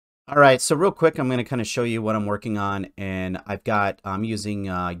All right, so real quick, I'm going to kind of show you what I'm working on, and I'm using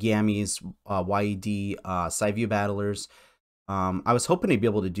Yammy's YED Sideview battlers. I was hoping to be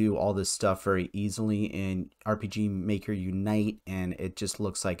able to do all this stuff very easily in RPG Maker Unite, and it just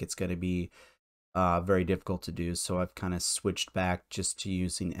looks like it's going to be very difficult to do. So I've kind of switched back just to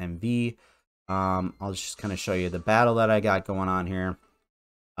using MV. I'll just kind of show you the battle that I got going on here.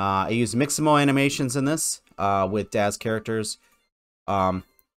 I use Mixamo animations in this with Daz characters.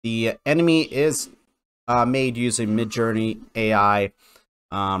 The enemy is made using Midjourney AI.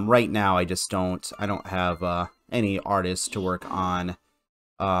 Right now, I don't have any artists to work on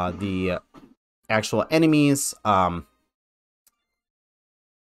the actual enemies. I'm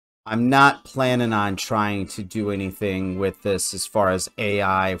not planning on trying to do anything with this as far as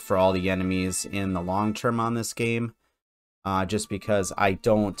AI for all the enemies in the long term on this game. Just because I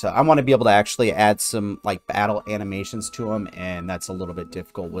want to be able to actually add some like battle animations to them, and that's a little bit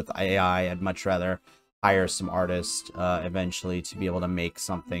difficult with AI. I'd much rather hire some artists eventually to be able to make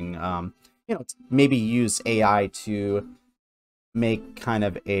something, maybe use AI to make kind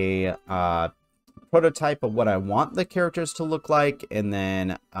of a prototype of what I want the characters to look like, and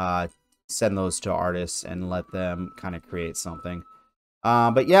then send those to artists and let them kind of create something.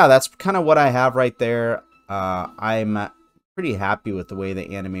 But yeah, that's kind of what I have right there. I'm pretty happy with the way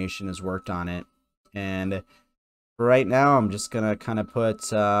the animation has worked on it, and for right now I'm just gonna kind of put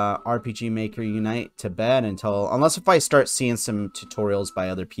RPG Maker Unite to bed unless if I start seeing some tutorials by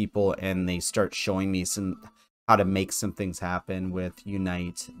other people and they start showing me how to make some things happen with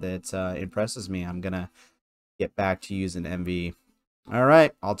Unite that impresses me. I'm gonna get back to using MV. All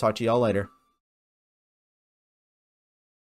right, I'll talk to y'all later.